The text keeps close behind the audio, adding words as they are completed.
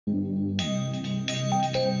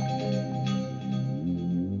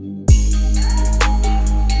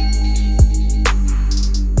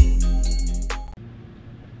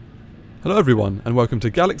Hello everyone and welcome to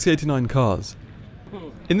Galaxy 89 Cars.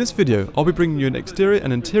 In this video I'll be bringing you an exterior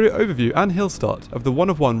and interior overview and hill start of the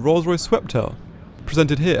one-of-one Rolls-Royce Sweptail,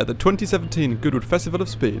 presented here at the 2017 Goodwood Festival of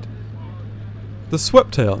Speed. The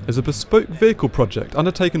Sweptail is a bespoke vehicle project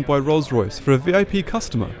undertaken by Rolls-Royce for a VIP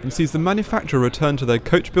customer and sees the manufacturer return to their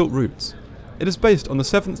coach-built roots. It is based on the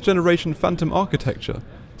 7th generation Phantom architecture,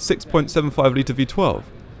 6.75 litre V12,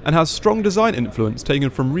 and has strong design influence taken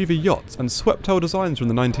from Riva yachts and Sweptail designs from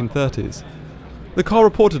the 1930s. The car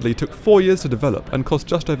reportedly took 4 years to develop and cost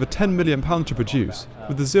just over £10 million to produce,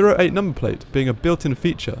 with the 08 number plate being a built-in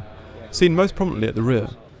feature, seen most prominently at the rear.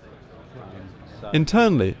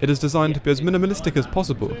 Internally, it is designed to be as minimalistic as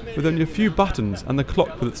possible, with only a few buttons and the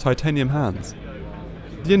clock with its titanium hands.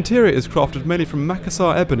 The interior is crafted mainly from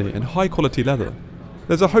Macassar ebony and high-quality leather.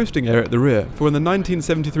 There's a hosting area at the rear for when the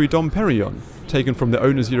 1973 Dom Perignon, taken from the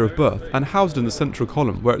owner's year of birth and housed in the central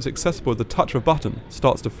column where it's accessible with the touch of a button,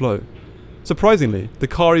 starts to flow. Surprisingly, the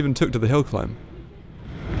car even took to the hill climb.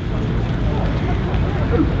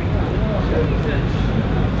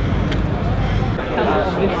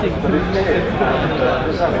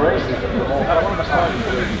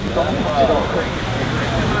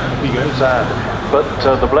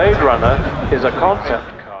 But the Blade Runner is a concept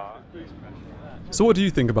car. So what do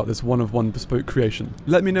you think about this one-of-one bespoke creation?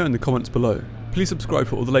 Let me know in the comments below. Please subscribe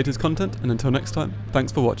for all the latest content, and until next time,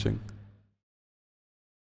 thanks for watching.